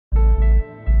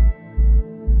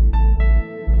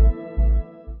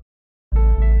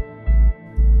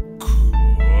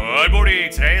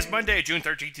Today is Monday, June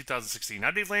 13th, 2016.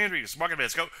 I'm Dave Landry. This market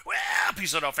minutes go, well,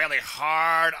 peace out fairly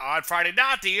hard on Friday.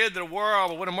 Not the end of the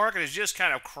world, but when the market is just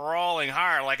kind of crawling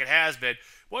higher like it has been,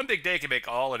 one big day can make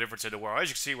all the difference in the world. As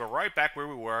you can see, we're right back where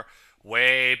we were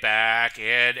way back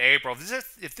in April.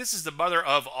 If this is the mother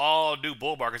of all new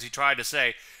bull markets, he tried to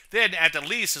say, then at the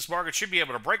least, this market should be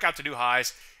able to break out to new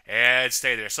highs and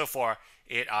stay there. So far,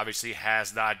 it obviously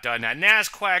has not done that.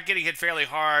 NASDAQ getting hit fairly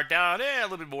hard, down a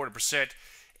little bit more than a percent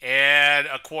and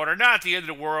a quarter. Not the end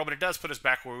of the world, but it does put us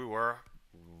back where we were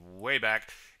way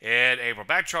back in April.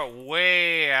 Back chart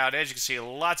way out. As you can see,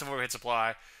 lots of overhead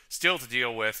supply still to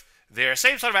deal with there.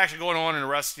 Same sort of action going on in the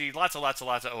Rusty. Lots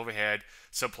of overhead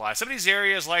supply. Some of these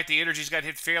areas, like the energies, got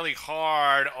hit fairly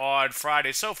hard on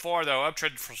Friday. So far, though,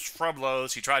 uptrend from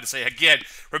lows, he tried to say again,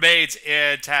 remains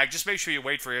intact. Just make sure you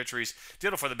wait for entries.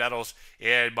 Deal for the metals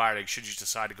and mining should you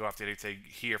decide to go after anything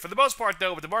here. For the most part,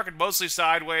 though, with the market mostly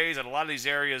sideways and a lot of these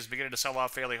areas beginning to sell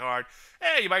off fairly hard,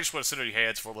 you might just want to sit on your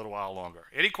hands for a little while longer.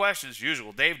 Any questions?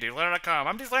 Usual, Dave, DaveLandry.com.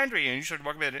 I'm Dave Landry, and you should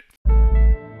mark a minute.